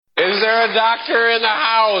there a doctor in the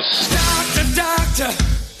house? Doctor,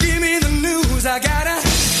 give me the news. I got a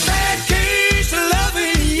bad case of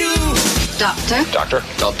loving you. Doctor. Doctor.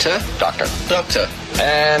 Doctor. Doctor. Doctor.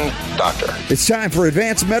 And doctor. It's time for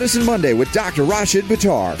Advanced Medicine Monday with Dr. Rashid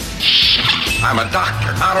Buttar. I'm a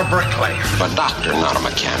doctor, not a bricklayer. I'm a doctor, not a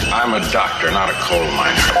mechanic. I'm a doctor, not a coal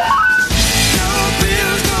miner. No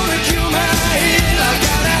pill's gonna cure my head. I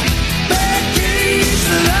got a bad case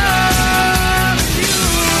of loving you.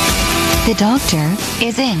 The doctor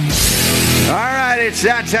is in. All right, it's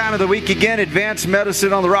that time of the week again. Advanced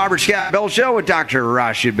Medicine on the Robert Scott Bell Show with Dr.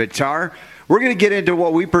 Rashid Buttar. We're going to get into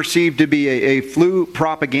what we perceive to be a flu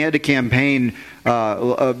propaganda campaign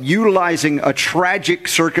utilizing a tragic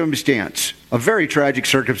circumstance, a very tragic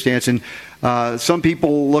circumstance. And some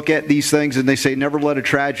people look at these things and they say, never let a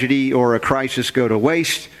tragedy or a crisis go to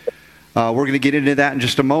waste. We're going to get into that in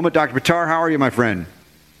just a moment. Dr. Buttar, how are you, my friend?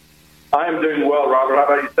 I am doing well, Robert. How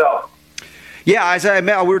about yourself? Yeah, as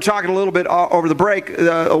we were talking a little bit over the break.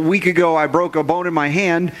 A week ago, I broke a bone in my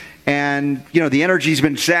hand, and the energy's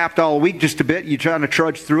been sapped all week just a bit. You're trying to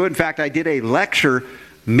trudge through it. In fact, I did a lecture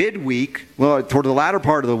midweek, toward the latter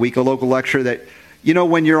part of the week, a local lecture that,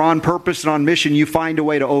 when you're on purpose and on mission, you find a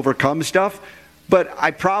way to overcome stuff. But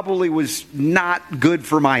I probably was not good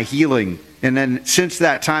for my healing. And then since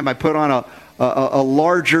that time, I put on a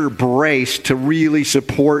larger brace to really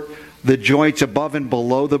support the joints above and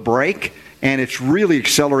below the break. And it's really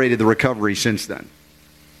accelerated the recovery since then.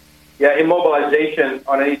 Yeah, immobilization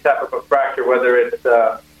on any type of a fracture, whether it's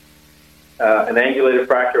an angulated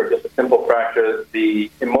fracture or just a simple fracture, the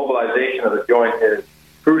immobilization of the joint is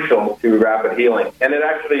crucial to rapid healing. And it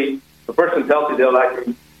actually, the person's healthy, they'll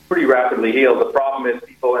actually pretty rapidly heal. The problem is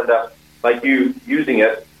people end up, like you, using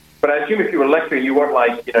it. But I assume if you were lecturing, you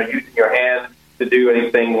weren't using your hands to do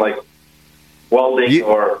anything like welding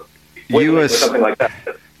or something like that.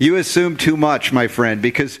 You assume too much, my friend,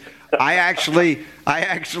 because I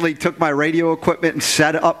actually took my radio equipment and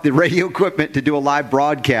set up the radio equipment to do a live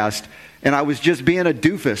broadcast, and I was just being a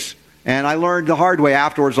doofus. And I learned the hard way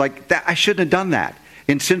afterwards, that I shouldn't have done that.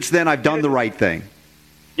 And since then, I've done the right thing.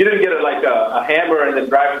 You didn't get a hammer and then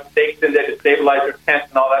drive stakes in there to stabilize your tent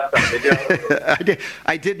and all that stuff, did you?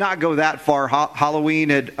 I did not go that far.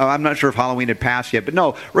 I'm not sure if Halloween had passed yet. But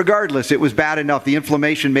no, regardless, it was bad enough. The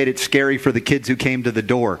inflammation made it scary for the kids who came to the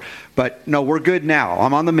door. But no, we're good now.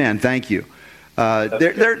 I'm on the mend. Thank you.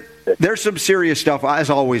 There's some serious stuff, as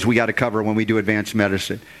always, we got to cover when we do advanced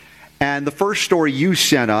medicine. And the first story you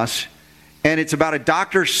sent us, and it's about a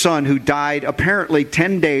doctor's son who died apparently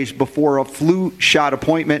 10 days before a flu shot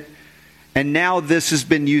appointment. And now this has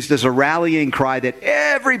been used as a rallying cry that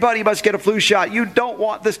everybody must get a flu shot. You don't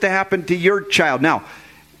want this to happen to your child. Now,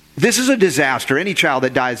 this is a disaster. Any child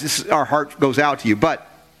that dies, our heart goes out to you. But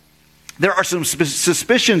there are some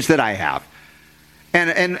suspicions that I have.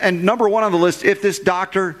 And number one on the list, if this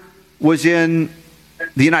doctor was in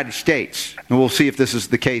the United States, and we'll see if this is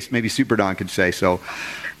the case. Maybe Super Don could say so.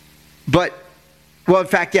 But, in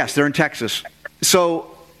fact, yes, they're in Texas.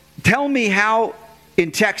 So tell me how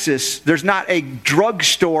in Texas there's not a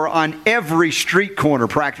drugstore on every street corner,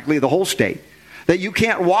 practically the whole state, that you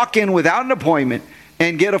can't walk in without an appointment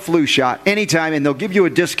and get a flu shot anytime, and they'll give you a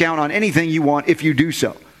discount on anything you want if you do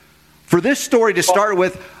so. For this story to start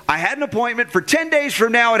with, I had an appointment for 10 days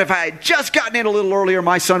from now, and if I had just gotten in a little earlier,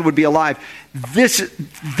 my son would be alive.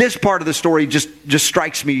 This part of the story just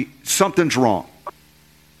strikes me, something's wrong.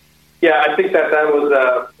 Yeah, I think that was,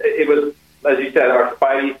 it was, as you said, our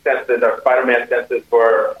spidey senses, our Spider-Man senses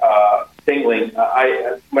were tingling.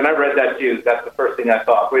 When I read that news, that's the first thing I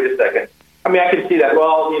thought. Wait a second. I mean, I can see that,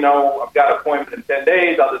 I've got an appointment in 10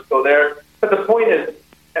 days, I'll just go there. But the point is,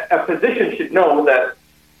 a physician should know that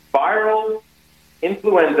viral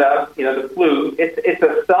influenza, the flu, it's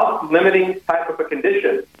a self-limiting type of a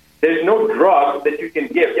condition. There's no drug that you can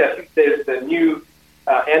give. Yes, there's the new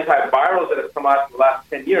antivirals that have come out in the last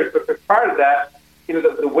 10 years, but prior to that,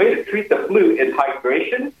 the way to treat the flu is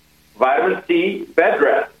hydration, vitamin C, bed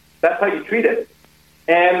rest. That's how you treat it.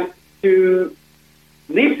 And to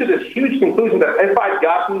lead to this huge conclusion that if I'd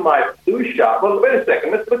gotten my flu shot, well, wait a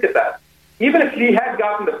second, let's look at that. Even if she had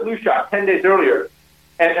gotten the flu shot 10 days earlier,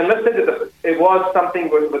 and let's say that it was something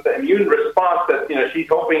with the immune response that, she's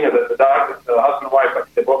hoping that the doctor, the husband and wife,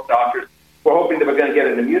 like the both doctors, were hoping they were going to get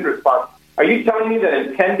an immune response. Are you telling me that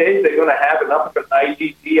in 10 days they're going to have enough of an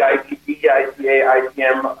IgG, IgE, IgA,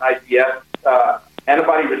 IgM, IgS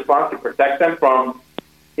antibody response to protect them from,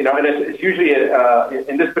 and it's usually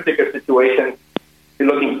in this particular situation, you're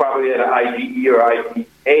looking probably at an IgE or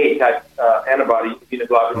IgA type antibody,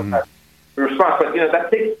 immunoglobulin type response. But,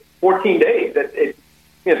 that takes 14 days.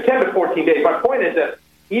 It's 10 to 14 days. My point is that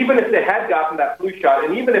even if they had gotten that flu shot,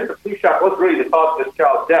 and even if the flu shot was really the cause of this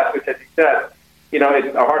child's death, which, as you said,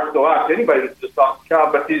 it's our hearts go out to anybody who's just lost a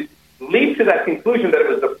child, but to lead to that conclusion that it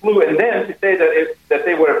was the flu, and then to say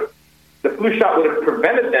that the flu shot would have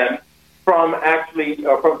prevented them from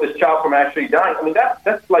this child from actually dying. I mean,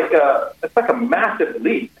 that's like a massive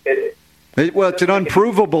leap. Well, it's an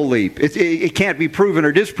unprovable leap. It can't be proven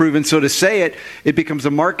or disproven, so to say it becomes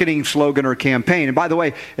a marketing slogan or campaign. And by the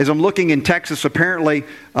way, as I'm looking in Texas, apparently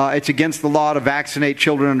it's against the law to vaccinate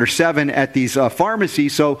children under 7 at these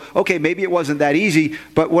pharmacies. So, okay, maybe it wasn't that easy,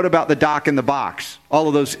 but what about the doc in the box? All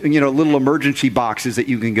of those, little emergency boxes that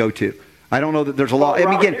you can go to. I don't know that there's a law. I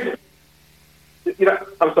mean, again,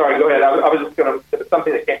 I'm sorry, go ahead. I was just going to,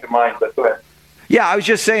 something that came to mind, but go ahead. Yeah, I was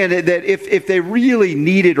just saying that if they really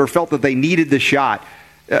needed or felt that they needed the shot,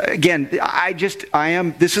 again,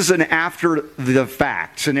 this is an after the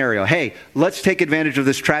fact scenario. Hey, let's take advantage of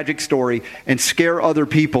this tragic story and scare other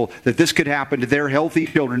people that this could happen to their healthy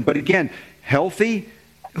children. But again, healthy?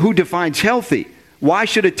 Who defines healthy? Why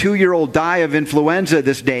should a 2-year-old die of influenza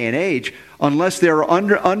this day and age unless there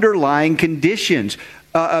are underlying conditions,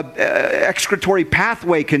 excretory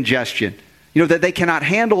pathway congestion? That they cannot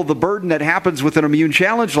handle the burden that happens with an immune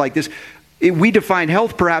challenge like this. We define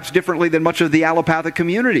health perhaps differently than much of the allopathic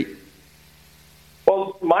community.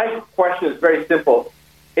 Well, my question is very simple.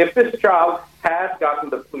 If this child has gotten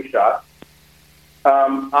the flu shot,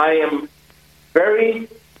 I am very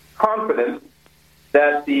confident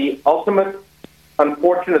that the ultimate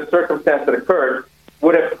unfortunate circumstance that occurred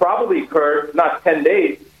would have probably occurred not 10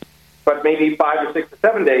 days, but maybe 5 or 6 or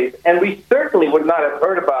 7 days. And we certainly would not have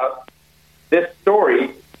heard about this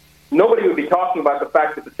story. Nobody would be talking about the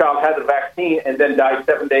fact that the child had the vaccine and then died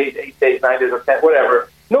 7 days, 8 days, 9 days, or 10, whatever.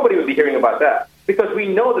 Nobody would be hearing about that because we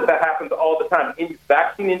know that happens all the time.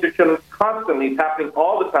 Vaccine injection constantly is happening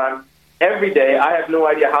all the time, every day. I have no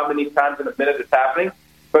idea how many times in a minute it's happening,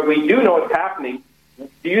 but we do know it's happening.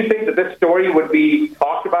 Do you think that this story would be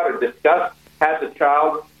talked about or discussed had the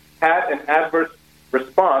child had an adverse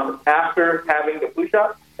response after having the flu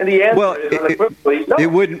shot? And the answer is unequivocally no.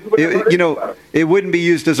 It wouldn't be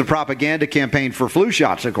used as a propaganda campaign for flu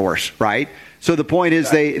shots, of course, right? So the point is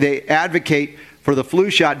they advocate for the flu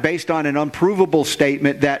shot based on an unprovable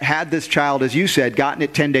statement that had this child, as you said, gotten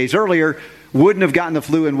it 10 days earlier, wouldn't have gotten the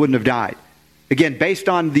flu and wouldn't have died. Again, based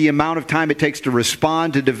on the amount of time it takes to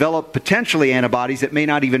respond, to develop potentially antibodies that may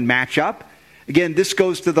not even match up. Again, this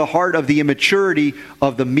goes to the heart of the immaturity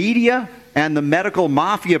of the media and the medical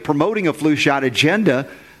mafia promoting a flu shot agenda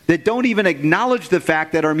that don't even acknowledge the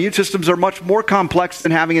fact that our immune systems are much more complex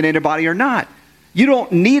than having an antibody or not. You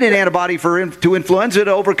don't need an antibody to influenza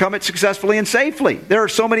to overcome it successfully and safely. There are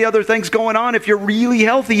so many other things going on. If you're really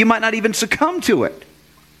healthy, you might not even succumb to it.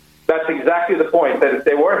 That's exactly the point, that if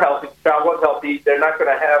they were healthy, the child was healthy, they're not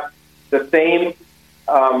going to have the same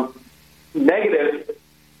negative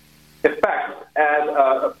effects as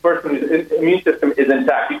a person whose immune system is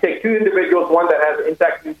intact. You take 2 individuals, one that has an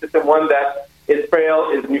intact immune system, one that is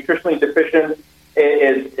frail, is nutritionally deficient,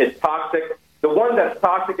 is toxic. The one that's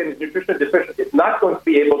toxic and is nutritionally deficient is not going to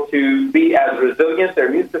be able to be as resilient. Their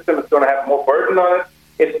immune system is going to have more burden on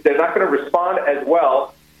it. They're not going to respond as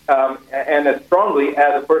well and as strongly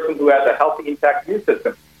as a person who has a healthy, intact immune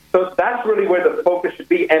system. So that's really where the focus should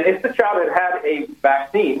be. And if the child had a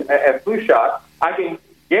vaccine, a flu shot, I can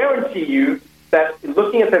guarantee you that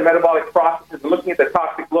looking at their metabolic processes and looking at the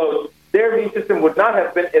toxic loads, their immune system would not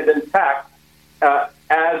have been as intact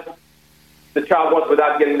as the child was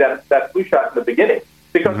without getting that flu shot in the beginning.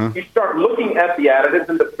 Because you start looking at the additives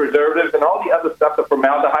and the preservatives and all the other stuff, the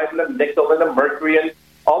formaldehyde and the nickel and the mercury and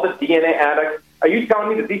all the DNA additives. Are you telling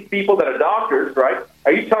me that these people that are doctors, right,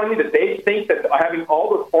 are you telling me that they think that having all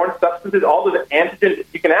those foreign substances, all those antigens,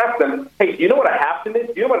 you can ask them, hey, do you know what a hapten is?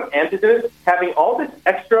 Do you know what an antigen is? Having all this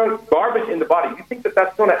extra garbage in the body, you think that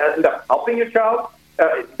that's going to end up helping your child,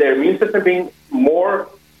 their immune system being more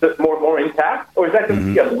intact? Or is that going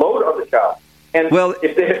to be a load on the child? And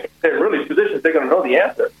if they're really physicians, they're going to know the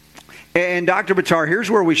answer. And Dr. Buttar,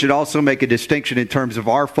 here's where we should also make a distinction in terms of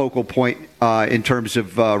our focal point in terms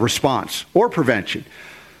of response or prevention.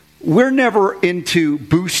 We're never into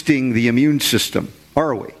boosting the immune system,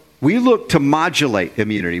 are we? We look to modulate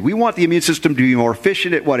immunity. We want the immune system to be more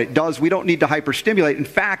efficient at what it does. We don't need to hyperstimulate. In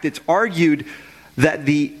fact, it's argued that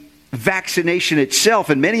the vaccination itself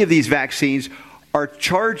and many of these vaccines are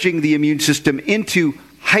charging the immune system into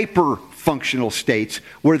hyperfunctional states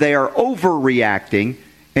where they are overreacting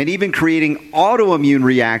and even creating autoimmune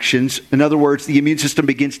reactions. In other words, the immune system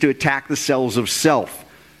begins to attack the cells of self.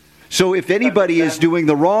 So if anybody is doing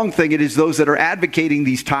the wrong thing, it is those that are advocating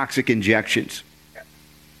these toxic injections.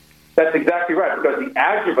 That's exactly right, because the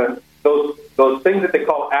adjuvants, those things that they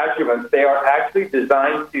call adjuvants, they are actually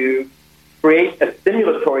designed to create a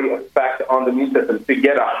stimulatory effect on the immune system to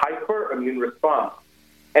get a hyperimmune response.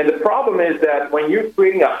 And the problem is that when you're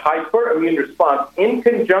creating a hyperimmune response in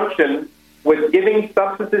conjunction with giving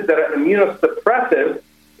substances that are immunosuppressive,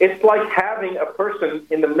 it's like having a person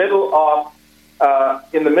in the middle of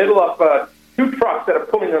two trucks that are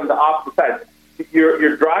pulling on the opposite sides.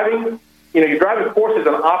 You're driving forces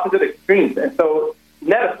on opposite extremes, and so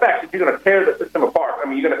net effect is you're going to tear the system apart. I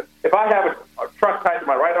mean, if I have a truck tied to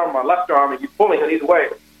my right arm, my left arm, and you're pulling it either way,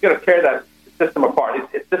 you're going to tear that system apart.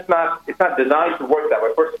 It's just not designed to work that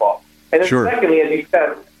way. First of all, and then secondly, as you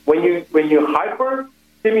said, when you hyper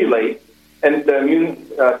stimulate and the immune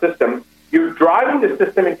system, you're driving the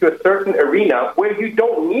system into a certain arena where you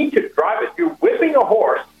don't need to drive it. You're whipping a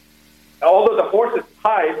horse, although the horse is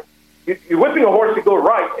tied. You're whipping a horse to go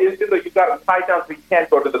right, even though you've got him tied down so he can't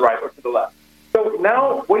go to the right or to the left. So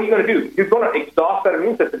now what are you going to do? You're going to exhaust that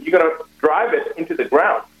immune system. You're going to drive it into the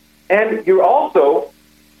ground. And you're also,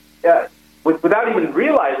 without even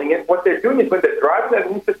realizing it, what they're doing is when they're driving that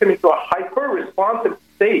immune system into a hyper-responsive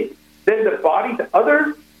state, then the body's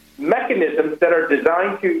other mechanisms that are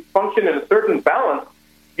designed to function in a certain balance,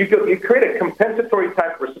 you create a compensatory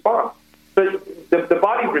type response. So the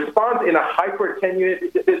body responds in a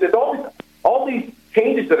hyper-attenuated. There's all these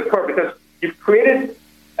changes that occur because you've created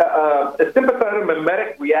a sympathetic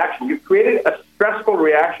mimetic reaction. You've created a stressful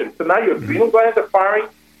reaction. So now your adrenal glands are firing.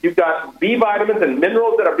 You've got B vitamins and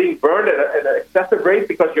minerals that are being burned at an excessive rate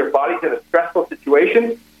because your body's in a stressful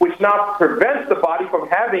situation, which now prevents the body from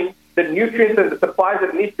having the nutrients and the supplies that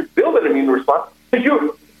it needs to build an immune response.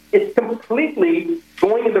 So it's completely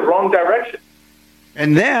going in the wrong direction.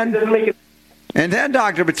 And then, it doesn't make it. And then,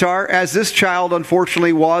 Dr. Buttar, as this child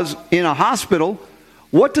unfortunately was in a hospital,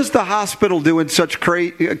 what does the hospital do in such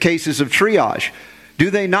cases of triage? Do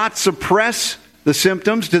they not suppress the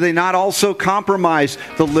symptoms? Do they not also compromise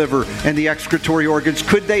the liver and the excretory organs?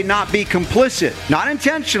 Could they not be complicit? Not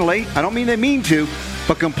intentionally, I don't mean they mean to,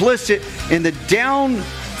 but complicit in the down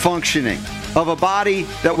functioning of a body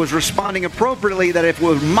that was responding appropriately, that if it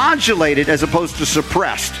was modulated as opposed to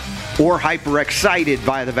suppressed or hyperexcited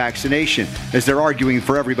via the vaccination, as they're arguing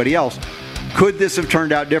for everybody else, could this have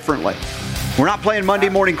turned out differently? We're not playing Monday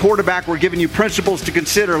morning quarterback. We're giving you principles to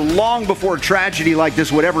consider long before a tragedy like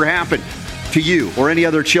this would ever happen to you or any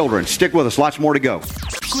other children. Stick with us. Lots more to go.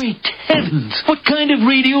 Great heavens. What kind of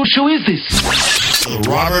radio show is this? The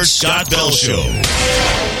Robert Scott Bell Show.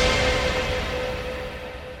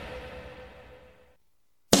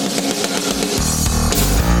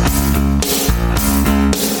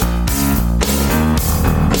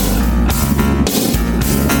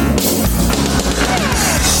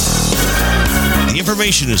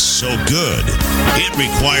 Information is so good, it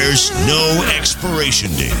requires no expiration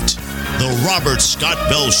date. The Robert Scott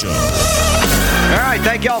Bell Show. All right,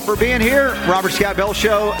 thank y'all for being here. Robert Scott Bell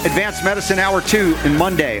Show, Advanced Medicine Hour 2 in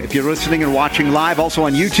Monday. If you're listening and watching live, also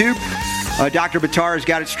on YouTube, Dr. Buttar has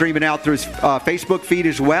got it streaming out through his Facebook feed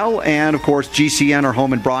as well, and of course GCN, our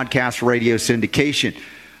home and broadcast radio syndication.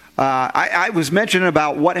 I was mentioning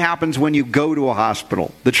about what happens when you go to a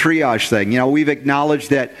hospital, the triage thing. You know, we've acknowledged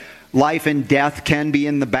that life and death can be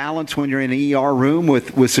in the balance when you're in an ER room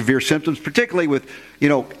with severe symptoms, particularly with,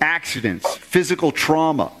 accidents, physical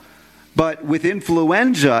trauma. But with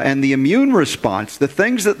influenza and the immune response, the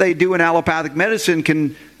things that they do in allopathic medicine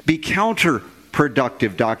can be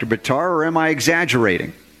counterproductive, Dr. Buttar, or am I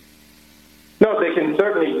exaggerating? No, they can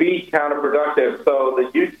certainly be counterproductive. So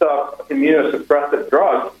the use of immunosuppressive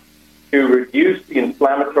drugs to reduce the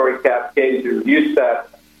inflammatory cascade, to reduce that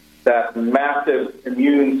massive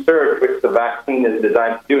immune surge, which the vaccine is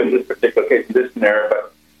designed to do in this particular case, in this scenario. But,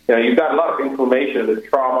 you've got a lot of inflammation, with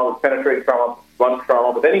trauma, with penetrating trauma, blunt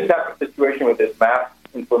trauma. With any type of situation with this mass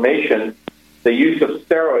inflammation, the use of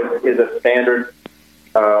steroids is a standard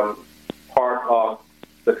part of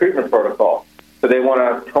the treatment protocol. So they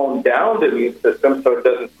want to tone down the immune system so it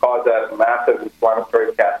doesn't cause that massive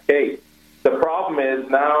inflammatory cascade. The problem is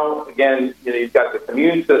now, again, you've got this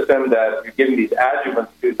immune system that you're giving these adjuvants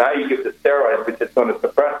to. Now you give the steroids, which is going to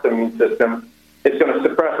suppress the immune system. It's going to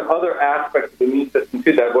suppress other aspects of the immune system,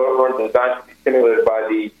 too, that weren't designed to be stimulated by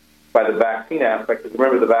the vaccine aspect. Because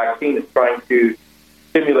remember, the vaccine is trying to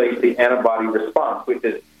stimulate the antibody response, which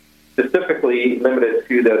is specifically limited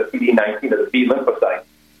to the CD19 or the B lymphocytes.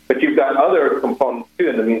 But you've got other components, too,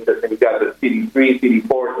 in the immune system. You've got the CD3,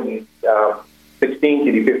 CD4, CD16,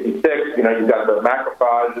 CD56, you've got the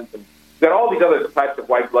macrophages, and you've got all these other types of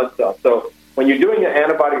white blood cells. So when you're doing an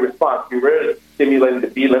antibody response, you're really stimulating the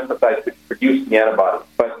B lymphocytes which produce the antibodies.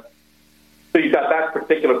 So you've got that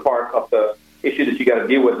particular part of the issue that you got to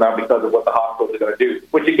deal with now because of what the hospitals are going to do,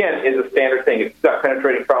 which again is a standard thing. If you've got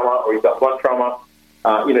penetrating trauma or you've got blood trauma,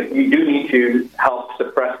 you do need to help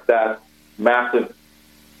suppress that massive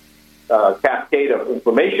cascade of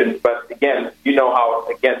inflammation. But again, you know how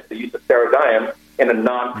against the use of steroids I am in a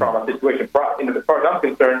non-trauma situation. As far as I'm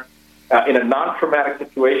concerned, in a non-traumatic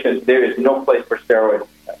situation, there is no place for steroids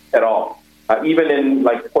at all. Even in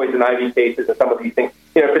like poison ivy cases and some of these things,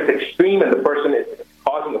 if it's extreme and the person is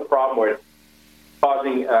causing a problem where it's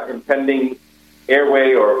causing impending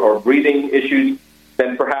airway or breathing issues,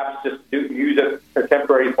 then perhaps just use it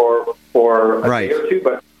temporary for a day or two.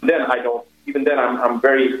 But then I don't. Even then, I'm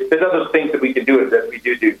very. There's other things that we can do that we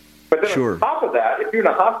do. But then on top of that, if you're in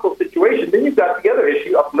a hospital situation, then you've got the other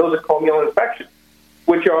issue of nosocomial infections,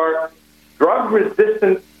 which are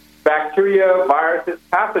drug-resistant bacteria, viruses,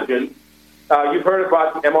 pathogens. You've heard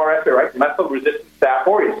about MRSA, right? Methyl-resistant Staph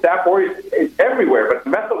aureus. Staph aureus is everywhere, but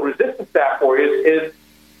methyl-resistant Staph aureus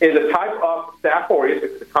is a type of Staph aureus.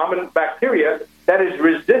 It's a common bacteria that is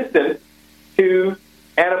resistant to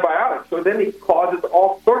antibiotics. So then it causes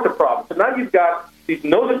all sorts of problems. So now you've got these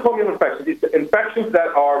nosocomial infections, these infections that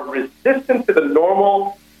are resistant to the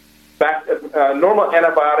normal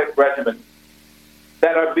antibiotic regimen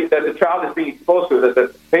that the child is being exposed to, that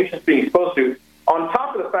the patient's being exposed to, on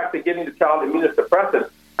top of the fact that giving the child immunosuppressants.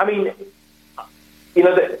 I mean,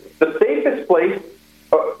 the safest place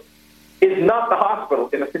is not the hospital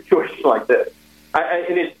in a situation like this.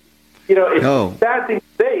 It's a sad thing to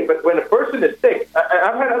say, but when a person is sick,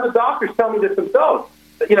 I've had other doctors tell me this themselves.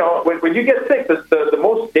 When you get sick, the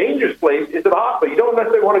most dangerous place is the hospital. You don't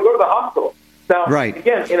necessarily want to go to the hospital. Now,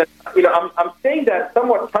 again, I'm saying that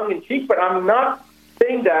somewhat tongue-in-cheek, but I'm not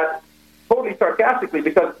saying that totally sarcastically,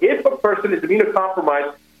 because if a person is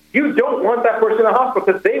immunocompromised, you don't want that person in the hospital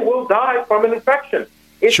because they will die from an infection.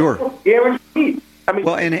 It's guaranteed. I mean,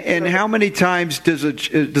 and how many times does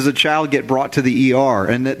a child get brought to the ER?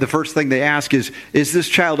 And the first thing they ask is this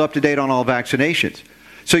child up to date on all vaccinations?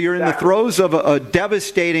 So you're in the throes of a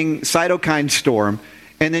devastating cytokine storm,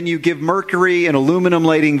 and then you give mercury and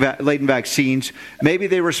aluminum-laden vaccines. Maybe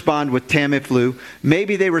they respond with Tamiflu.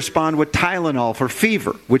 Maybe they respond with Tylenol for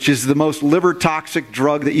fever, which is the most liver-toxic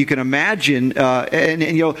drug that you can imagine. And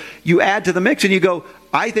you add to the mix, and you go,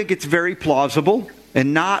 I think it's very plausible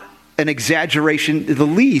and not an exaggeration the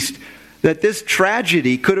least that this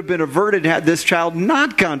tragedy could have been averted had this child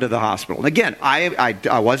not gone to the hospital. And again,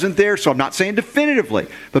 I wasn't there, so I'm not saying definitively,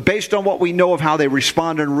 but based on what we know of how they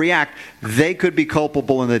respond and react, they could be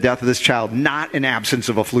culpable in the death of this child, not in absence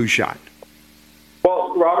of a flu shot.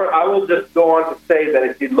 Well, Robert, I will just go on to say that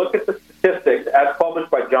if you look at the statistics as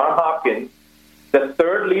published by Johns Hopkins, the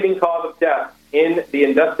third leading cause of death in the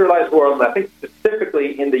industrialized world, and I think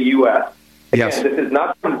specifically in the U.S., again, this is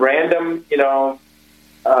not some random,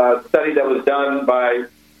 study that was done by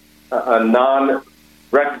a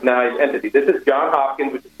non-recognized entity. This is Johns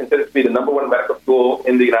Hopkins, which is considered to be the #1 medical school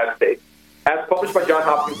in the United States. As published by Johns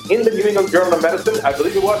Hopkins in the New England Journal of Medicine, I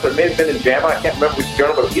believe it was, or it may have been in JAMA, I can't remember which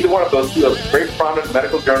journal, but either one of those two are very prominent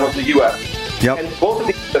medical journals in the U.S. And both of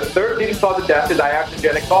these, the third leading cause of death is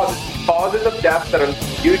iatrogenic causes of death that are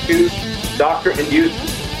due to doctor-induced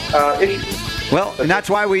issues. Well, and that's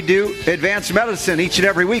why we do advanced medicine each and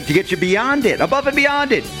every week to get you beyond it, above and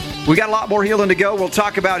beyond it. We got a lot more healing to go. We'll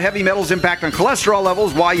talk about heavy metals' impact on cholesterol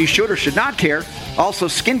levels, why you should or should not care. Also,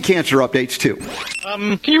 skin cancer updates, too.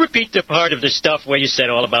 Can you repeat the part of the stuff where you said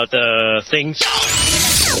all about the things?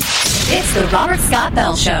 It's the Robert Scott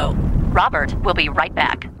Bell Show. Robert will be right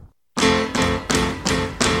back.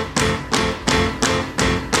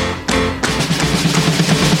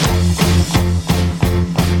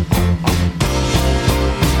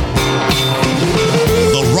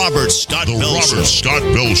 Robert Scott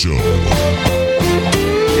Bell Show.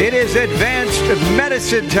 It is advanced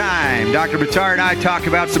medicine time. Dr. Buttar and I talk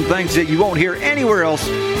about some things that you won't hear anywhere else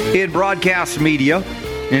in broadcast media,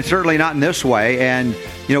 and certainly not in this way. And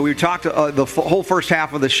we talked the whole first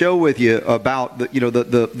half of the show with you about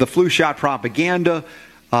the flu shot propaganda,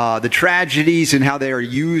 the tragedies and how they are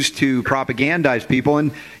used to propagandize people.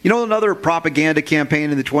 And another propaganda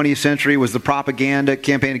campaign in the 20th century was the propaganda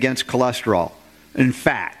campaign against cholesterol and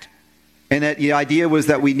fat. And that the idea was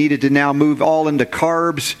that we needed to now move all into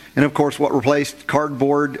carbs. And, of course, what replaced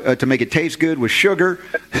cardboard to make it taste good was sugar,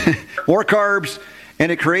 more carbs. And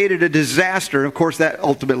it created a disaster. Of course, that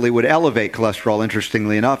ultimately would elevate cholesterol,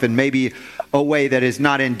 interestingly enough, in maybe a way that is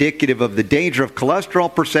not indicative of the danger of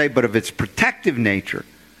cholesterol per se, but of its protective nature.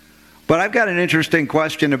 But I've got an interesting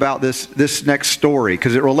question about this next story,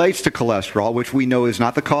 because it relates to cholesterol, which we know is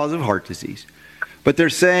not the cause of heart disease. But they're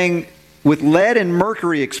saying with lead and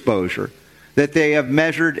mercury exposure, that they have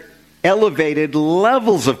measured elevated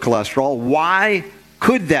levels of cholesterol. Why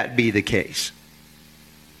could that be the case?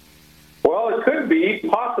 Well, it could be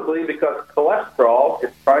possibly because cholesterol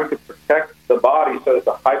is trying to protect the body, so it's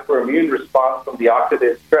a hyperimmune response from the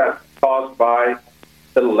oxidative stress caused by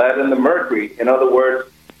the lead and the mercury. In other words,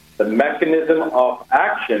 the mechanism of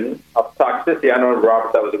action of toxicity. I know,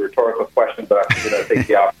 Robert, that was a rhetorical question, but I'm going to take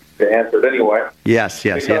the opportunity to answer it anyway. Yes.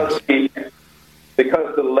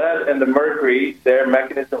 Because the lead and the mercury, their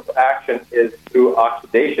mechanism of action is through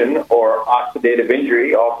oxidation or oxidative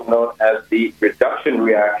injury, also known as the reduction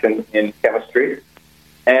reaction in chemistry.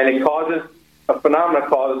 And it causes a phenomenon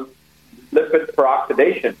called lipid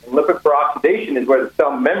peroxidation. And lipid peroxidation is where the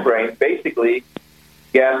cell membrane basically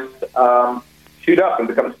gets chewed up and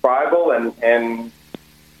becomes friable, and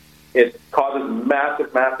it causes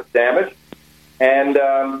massive massive damage. And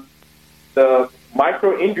the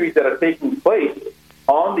micro injuries that are taking place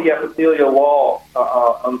on the epithelial wall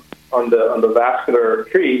on the vascular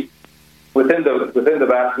tree, within the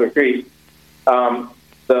vascular tree,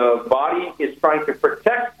 the body is trying to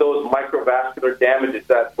protect those microvascular damages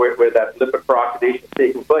where that lipid peroxidation is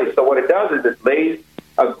taking place. So what it does is it lays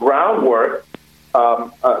a groundwork,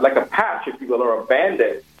 like a patch, if you will, or a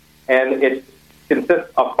Band-Aid, and it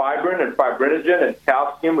consists of fibrin and fibrinogen and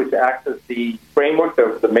calcium, which acts as the framework,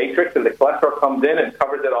 the matrix, and the cholesterol comes in and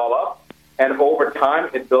covers it all up. And over time,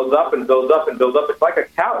 it builds up and builds up and builds up. It's like a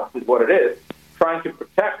callus is what it is, trying to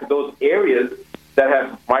protect those areas that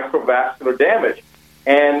have microvascular damage.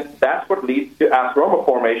 And that's what leads to atheroma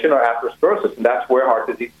formation or atherosclerosis, and that's where heart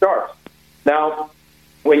disease starts. Now,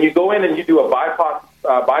 when you go in and you do a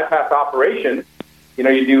bypass operation,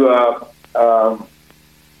 you do a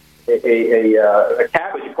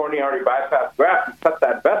CABG, a coronary artery bypass graft, you cut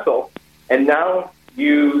that vessel, and now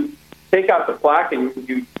you take out the plaque and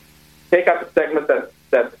you take out the segment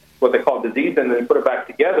that's what they call disease, and then you put it back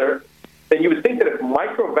together, then you would think that if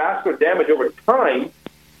microvascular damage over time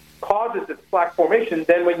causes this plaque formation,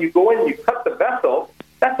 then when you go in and you cut the vessel,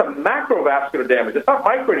 that's a macrovascular damage. It's not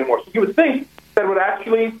micro anymore. So you would think that it would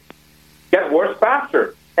actually get worse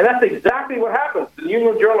faster. And that's exactly what happens. The New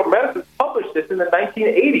England Journal of Medicine published this in the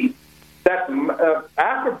 1980s, that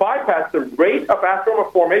after bypass, the rate of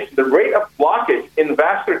atheroma formation, the rate of blockage in the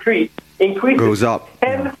vascular tree increases goes up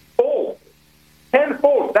tenfold.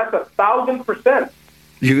 Tenfold. That's 1,000%.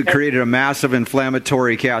 You've created a massive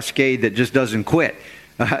inflammatory cascade that just doesn't quit,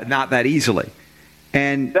 not that easily.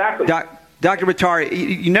 And exactly. Dr. Bottari,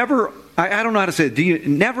 you never, I don't know how to say it, do you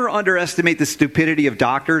never underestimate the stupidity of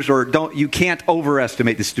doctors, or you can't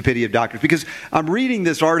overestimate the stupidity of doctors? Because I'm reading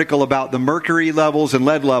this article about the mercury levels and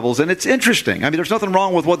lead levels, and it's interesting. I mean, there's nothing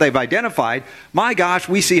wrong with what they've identified. My gosh,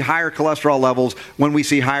 we see higher cholesterol levels when we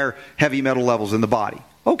see higher heavy metal levels in the body.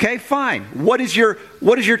 Okay, fine. What is your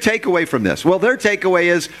takeaway from this? Well, their takeaway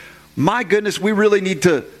is, my goodness, we really need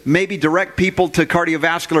to maybe direct people to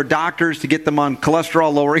cardiovascular doctors to get them on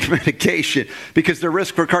cholesterol-lowering medication, because their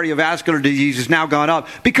risk for cardiovascular disease has now gone up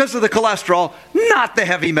because of the cholesterol, not the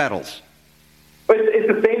heavy metals. But it's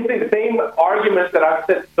the same thing, the same argument that I've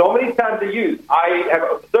said so many times to use. I have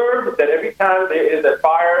observed that every time there is a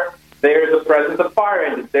fire, there is a presence of fire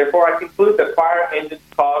engines. Therefore, I conclude that fire engines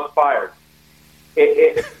cause fires.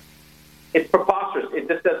 It's preposterous. It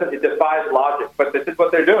just doesn't. It defies logic. But this is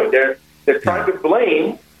what they're doing. They're trying to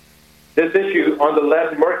blame this issue on the lead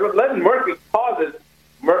and mercury. Lead and mercury causes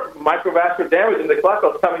microvascular damage, and the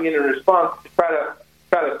cholesterol is coming in response to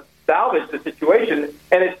try to salvage the situation.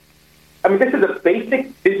 And this is a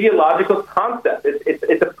basic physiological concept.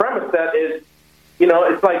 It's a premise that is,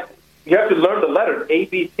 it's like you have to learn the letters A,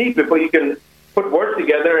 B, C before you can put words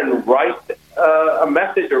together and write a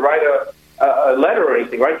message or write a letter or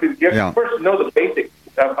anything, right? You have to first know the basics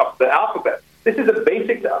of the alphabet. This is the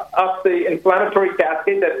basics of the inflammatory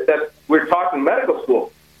cascade that we're taught in medical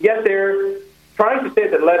school. Yet they're trying to say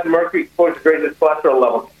that lead and mercury exposure raises cholesterol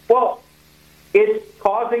levels. Well, it's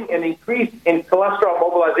causing an increase in cholesterol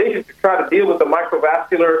mobilization to try to deal with the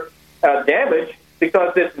microvascular damage,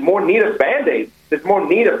 because there's more need of Band-Aids. There's more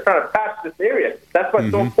need of trying to patch this area. That's why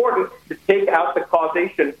it's so important to take out the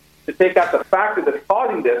causation, to take out the factor that's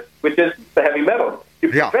causing this, which is the heavy metal, to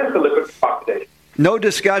prevent the lipid oxidation. No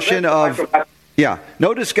discussion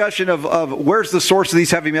of where's the source of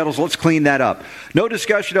these heavy metals. Let's clean that up. No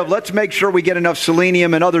discussion of let's make sure we get enough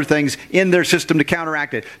selenium and other things in their system to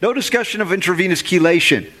counteract it. No discussion of intravenous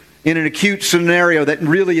chelation in an acute scenario that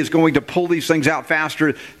really is going to pull these things out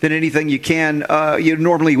faster than anything you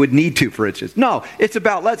normally would need to, for instance. No, it's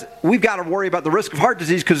about we've got to worry about the risk of heart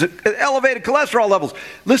disease because of elevated cholesterol levels.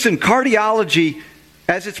 Listen, cardiology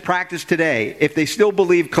as it's practiced today, if they still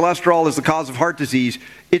believe cholesterol is the cause of heart disease,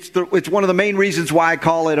 it's one of the main reasons why I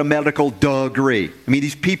call it a medical degree. I mean,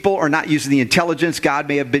 these people are not using the intelligence God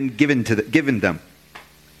may have been given them.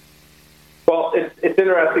 Well, it's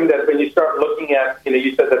interesting that when you start looking at,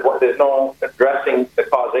 you said that there's no addressing the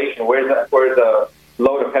causation. Where's the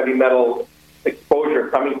load of heavy metal exposure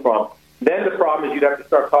coming from? Then the problem is you'd have to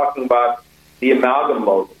start talking about the amalgam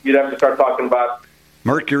load. You'd have to start talking about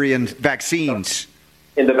mercury and vaccines.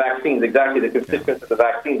 In the vaccines, exactly, the constituents of the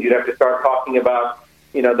vaccines. You'd have to start talking about,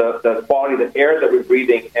 the quality of the air that we're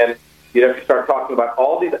breathing, and you'd have to start talking about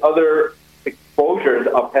all these other exposures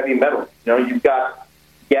of heavy metals. You've got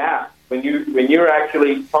gas. When you're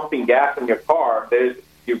actually pumping gas in your car,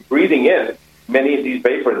 you're breathing in many of these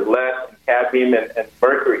vapors, lead, and cadmium, and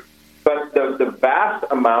mercury. But the vast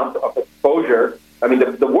amount of exposure, I mean,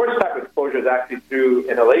 the worst type of exposure is actually through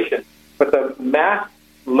inhalation, but the mass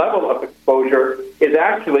level of exposure is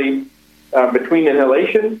actually between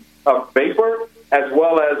inhalation of vapor as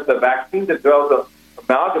well as the vaccines as well as the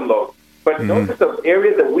amalgam load. But those are the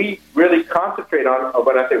areas that we really concentrate on.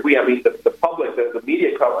 When I say we, I mean the public, the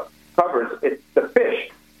media covers. It's the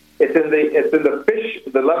fish. It's in the fish,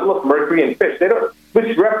 the level of mercury in fish.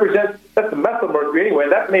 Which represents, that's the methyl mercury anyway.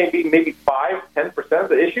 That may be maybe 5-10% of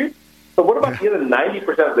the issue. So what about the other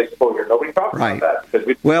 90% of the exposure? Nobody talks about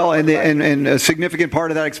that. Well, and a significant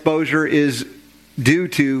part of that exposure is due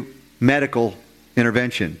to medical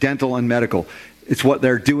intervention, dental and medical. It's what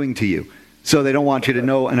they're doing to you. So they don't want you to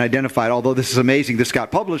know and identify it. Although this is amazing, this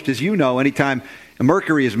got published, as you know, anytime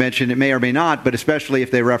mercury is mentioned, it may or may not, but especially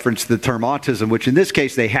if they reference the term autism, which in this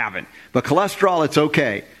case they haven't. But cholesterol, it's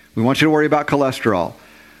okay. We want you to worry about cholesterol.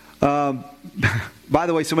 By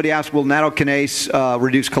the way, somebody asked, will nattokinase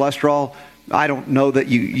reduce cholesterol? I don't know that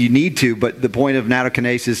you need to, but the point of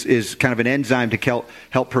nattokinase is kind of an enzyme to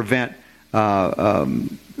help prevent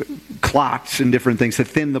clots and different things to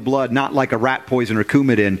thin the blood, not like a rat poison or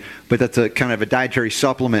Coumadin, but that's a kind of a dietary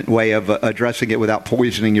supplement way of addressing it without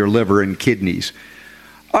poisoning your liver and kidneys.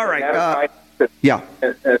 All right. Yeah.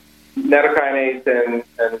 Nattokinase and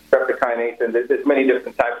streptokinase, and there's many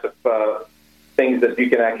different types of things that you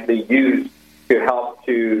can actually use to help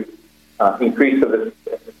to decrease the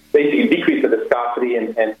viscosity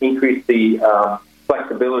and increase the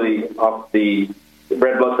flexibility of the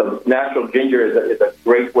red blood cells. Natural ginger is a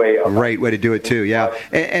great way to do it too, yeah.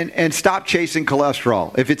 And stop chasing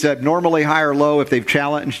cholesterol. If it's abnormally high or low, if they've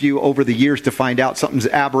challenged you over the years to find out something's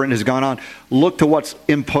aberrant has gone on, look to what's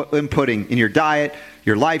inputting in your diet,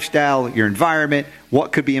 your lifestyle, your environment,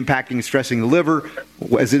 what could be impacting and stressing the liver,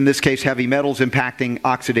 as in this case, heavy metals impacting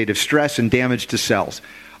oxidative stress and damage to cells.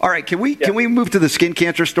 All right, can we move to the skin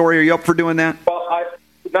cancer story? Are you up for doing that? Well,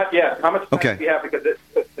 not yet. How much time do we have? Because it's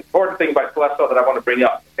an important thing about cholesterol that I want to bring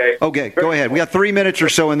up. Okay, go ahead. We got 3 minutes or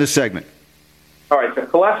so in this segment. All right, so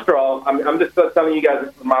cholesterol, I'm just telling you guys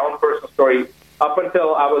my own personal story. Up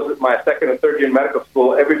until I was in my second and third year in medical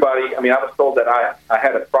school, I was told that I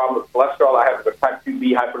had a problem with cholesterol. I had type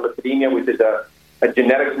 2B hyperlipidemia, which is a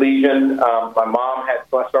genetic lesion. My mom had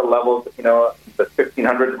cholesterol levels, the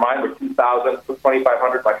 1,500s. Mine were 2,000,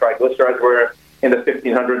 2,500. My triglycerides were in the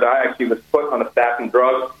 1,500s. I actually was put on a statin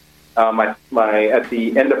drug at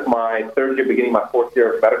the end of my third year, beginning my fourth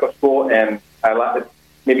year of medical school, and I left it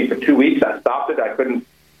maybe for 2 weeks. I stopped it. I couldn't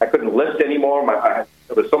lift anymore.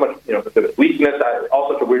 There was so much, there was weakness. All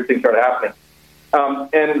sorts of weird things started happening.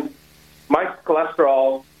 And my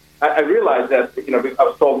cholesterol, I realized that, I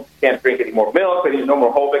was told can't drink any more milk, I need no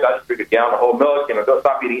more whole milk. I just drink a gallon of whole milk, don't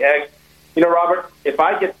stop eating eggs. Robert, if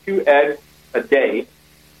I get 2 eggs a day,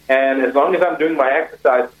 and as long as I'm doing my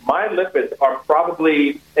exercise, my lipids are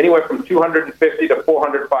probably anywhere from 250 to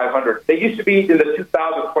 400, 500. They used to be in the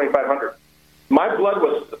 2,000, 2,500. My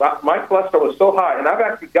cholesterol was so high, and I've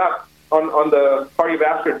actually got on the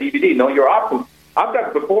cardiovascular DVD, Know Your Options, I've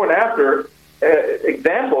got before and after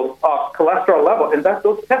examples of cholesterol level, and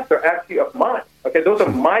those tests are actually of mine. Okay, those are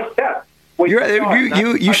my tests.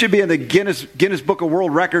 You should be in the Guinness Book of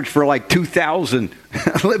World Records for like 2,000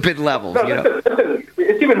 lipid levels. No, listen,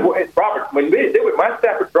 it's even, Robert, when my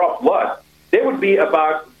staff would draw blood, they would be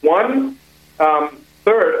about 1/3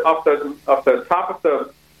 of the top of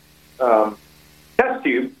the test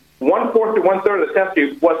tube. 1/4 to 1/3 of the test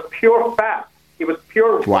tube was pure fat. It was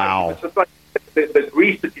pure. Wow. It's just like the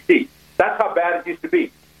grease that you see. That's how bad it used to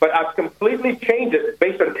be. But I've completely changed it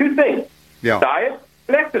based on 2 things: diet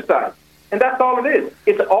and exercise. And that's all it is.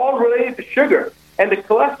 It's all related to sugar. And the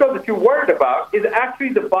cholesterol that you're worried about is actually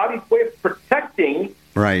the body's way of protecting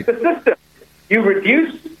the system. You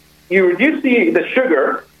reduce the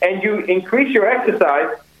sugar and you increase your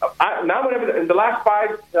exercise, now whenever in the last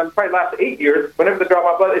probably last 8 years, whenever they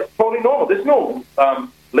draw my blood, it's totally normal. There's no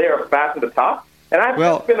layer of fat at the top. And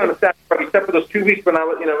I've been on a statin drug except for those 2 weeks when I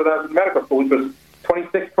was, when I was in medical school, which was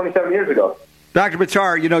 26, 27 years ago. Dr.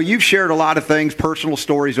 Buttar, you've shared a lot of things, personal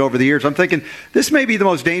stories over the years. I'm thinking this may be the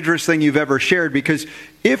most dangerous thing you've ever shared, because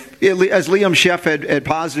if, as Liam Sheff had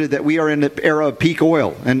posited, that we are in the era of peak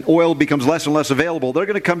oil and oil becomes less and less available, they're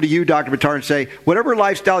going to come to you, Dr. Buttar, and say, whatever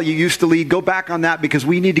lifestyle you used to lead, go back on that because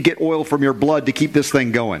we need to get oil from your blood to keep this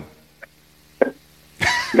thing going.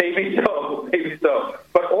 Maybe so.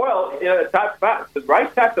 But oil, the type of fat, the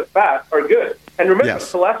right types of fat are good. And remember,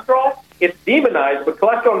 cholesterol, it's demonized, but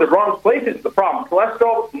cholesterol in the wrong places is the problem.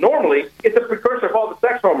 Cholesterol, normally, it's a precursor of all the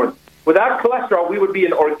sex hormones. Without cholesterol, we would be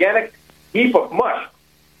an organic heap of mush.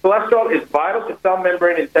 Cholesterol is vital to cell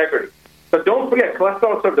membrane integrity. So don't forget,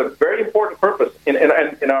 cholesterol serves a very important purpose in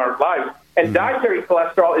our lives. And dietary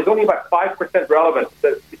cholesterol is only about 5% relevant.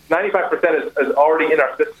 95% is already in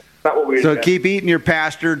our system. It's not what we So keep eating your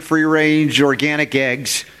pastured, free-range, organic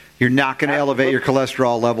eggs. You're not going to elevate your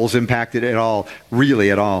cholesterol levels, impact it at all,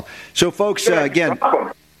 really at all. So, folks, again,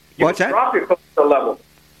 what's that? Drop your cholesterol levels.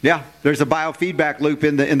 Yeah, there's a biofeedback loop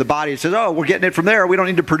in the body. It says, oh, we're getting it from there. We don't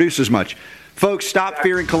need to produce as much. Folks, stop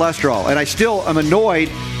fearing cholesterol. And I still am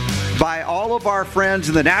annoyed by all of our friends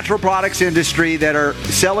in the natural products industry that are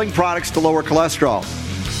selling products to lower cholesterol.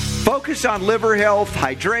 Focus on liver health,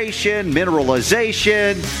 hydration,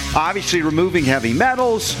 mineralization, obviously removing heavy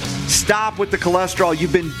metals. Stop with the cholesterol.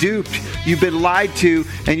 You've been duped. You've been lied to,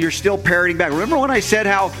 and you're still parroting back. Remember when I said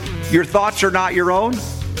how your thoughts are not your own?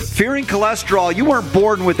 Fearing cholesterol, you weren't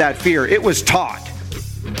born with that fear. It was taught.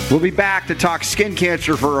 We'll be back to talk skin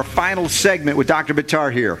cancer for our final segment with Dr.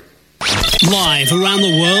 Buttar here. Live around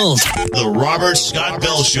the world. The Robert Scott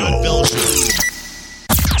Bell Show.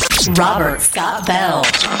 Robert Scott Bell.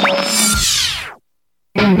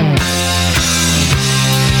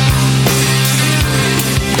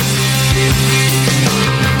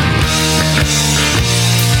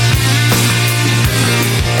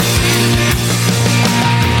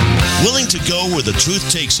 Willing to go where the truth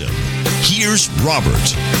takes him. Here's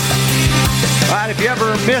Robert. All right, if you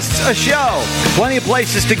ever missed a show, plenty of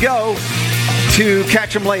places to go to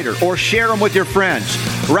catch them later or share them with your friends.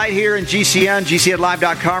 Right here in GCN,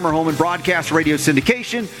 GCNlive.com, our home and broadcast radio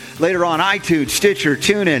syndication. Later on, iTunes, Stitcher,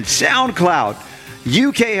 TuneIn, SoundCloud,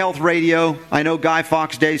 UK Health Radio. I know Guy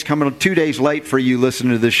Fawkes Day is coming 2 days late for you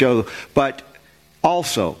listening to the show, but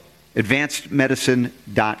also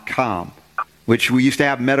advancedmedicine.com, which we used to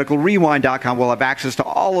have medicalrewind.com. We'll have access to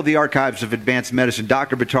all of the archives of advanced medicine.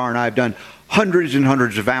 Dr. Buttar and I have done hundreds and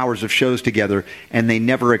hundreds of hours of shows together, and they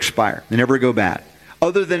never expire. They never go bad,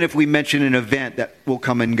 other than if we mention an event that will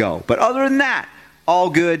come and go. But other than that, all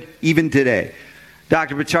good, even today.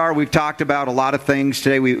 Dr. Buttar, we've talked about a lot of things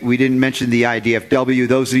today. We didn't mention the IDFW.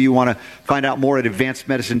 Those of you who want to find out more at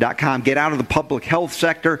advancedmedicine.com, get out of the public health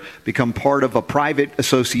sector, become part of a private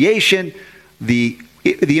association. The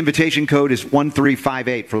invitation code is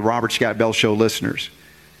 1358 for the Robert Scott Bell Show listeners.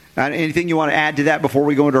 Anything you want to add to that before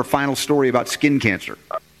we go into our final story about skin cancer?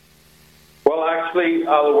 Well, actually,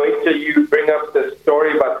 I'll wait till you bring up the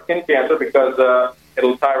story about skin cancer because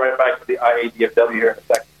it'll tie right back to the IADFW here in a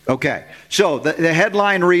second. Okay. So the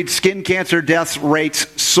headline reads, Skin Cancer Death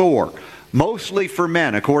Rates Soar, mostly for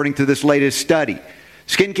men, according to this latest study.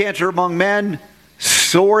 Skin cancer among men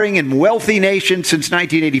soaring in wealthy nations since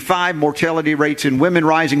 1985. Mortality rates in women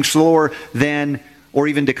rising slower than or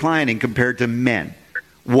even declining compared to men.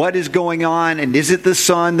 What is going on, and is it the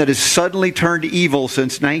sun that has suddenly turned evil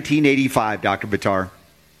since 1985, Dr. Buttar?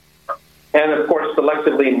 And, of course,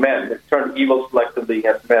 selectively in men. It's turned evil selectively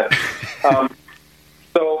against men.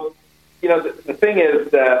 So, the thing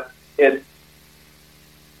is that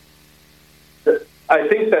I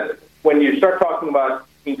think that when you start talking about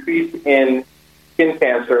increase in skin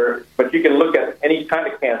cancer, but you can look at any kind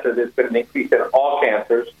of cancer, there's been an increase in all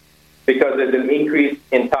cancers, because there's an increase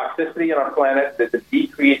in toxicity on our planet, there's a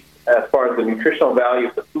decrease as far as the nutritional value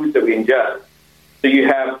of the foods that we ingest. So you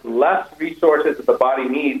have less resources that the body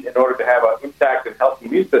needs in order to have an intact and healthy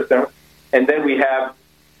immune system, and then we have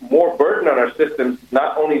more burden on our systems,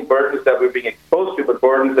 not only burdens that we're being exposed to, but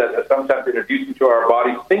burdens that are sometimes introduced into our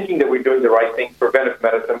bodies, thinking that we're doing the right thing. Preventive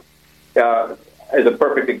medicine is a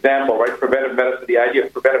perfect example, right? Preventive medicine, the idea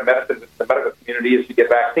of preventive medicine in the medical community is to get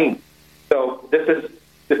vaccines. So this is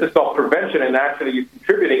called prevention, and actually you're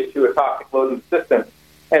contributing to a toxic load in the system.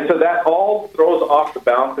 And so that all throws off the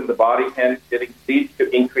balance in the body, and it leads to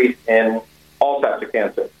increase in all types of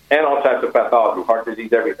cancer and all types of pathology, heart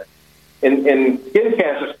disease, everything. In skin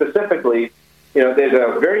cancer specifically, there's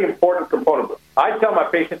a very important component. I tell my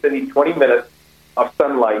patients they need 20 minutes of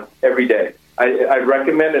sunlight every day. I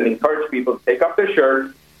recommend and encourage people to take off their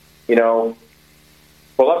shirts, pull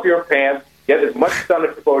up your pants, get as much sun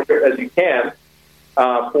exposure as you can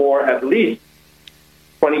for at least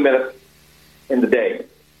 20 minutes in the day.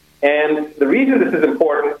 And the reason this is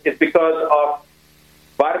important is because of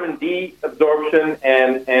vitamin D absorption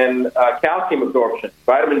and calcium absorption.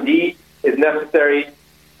 Vitamin D is necessary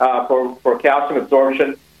for calcium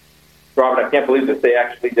absorption. Robert, I can't believe that they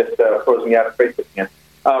actually just froze me out of Facebook again.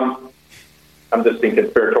 I'm just being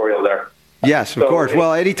conspiratorial there. Yes, of course.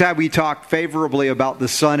 Well, anytime we talk favorably about the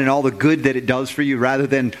sun and all the good that it does for you rather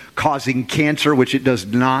than causing cancer, which it does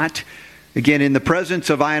not, again, in the presence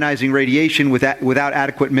of ionizing radiation without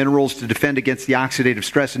adequate minerals to defend against the oxidative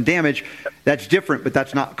stress and damage, that's different, but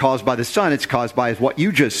that's not caused by the sun. It's caused by what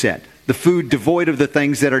you just said, the food devoid of the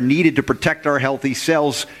things that are needed to protect our healthy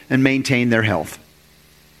cells and maintain their health.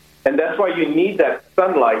 And that's why you need that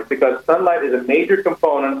sunlight, because sunlight is a major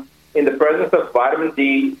component in the presence of vitamin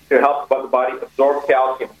D to help the body absorb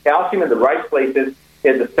calcium. Calcium in the right places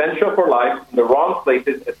is essential for life. In the wrong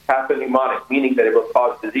places, it's pathognomonic, meaning that it will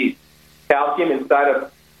cause disease. Calcium inside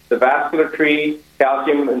of the vascular tree,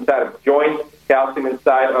 calcium inside of joints, calcium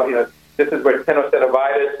inside of, this is where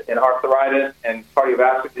tenosynovitis and arthritis and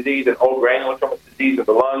cardiovascular disease and old granulomatous disease of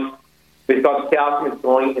the lungs, because calcium is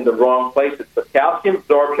going in the wrong places. But calcium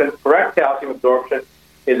absorption, correct calcium absorption,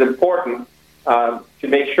 is important to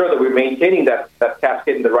make sure that we're maintaining that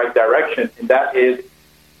cascade in the right direction. And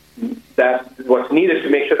that's what's needed to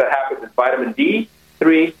make sure that happens is vitamin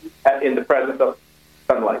D3 in the presence of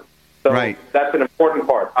sunlight. So That's an important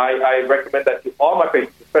part. I recommend that to all my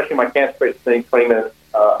patients, especially my cancer patients, they need 20 minutes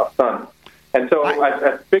of sun. And so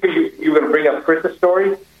I figured you were going to bring up Chris's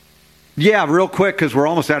story. Yeah, real quick, because we're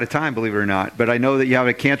almost out of time, believe it or not. But I know that you have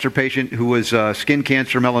a cancer patient who was skin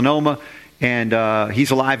cancer, melanoma, and he's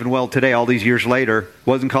alive and well today, all these years later.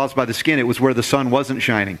 Wasn't caused by the skin. It was where the sun wasn't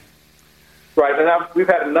shining. Right, and we've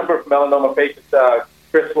had a number of melanoma patients.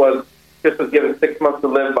 Chris was given 6 months to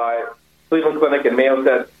live by Cleveland Clinic, and Mayo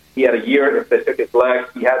said he had a year if they took his leg.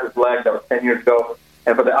 He had his leg. That was 10 years ago.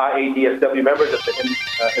 And for the IADSW members at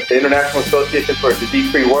the International Association for a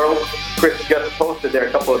Disease-Free World, Chris just posted there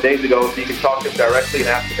a couple of days ago, so you can talk to him directly and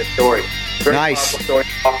ask him his story. Very nice. Story.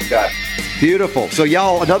 Awesome guy. Beautiful. So,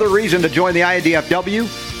 y'all, another reason to join the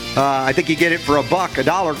IADFW. I think you get it for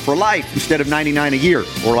 $1 for life instead of $99 a year.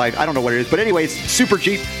 Or like, I don't know what it is. But anyway, it's super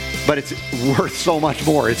cheap, but it's worth so much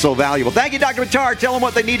more. It's so valuable. Thank you, Dr. Buttar. Tell them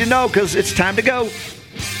what they need to know, because it's time to go.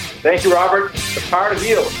 Thank you, Robert. The power to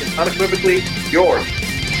heal is unequivocally yours.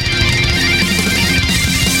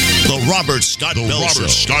 The Robert Scott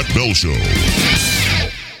Bell Show.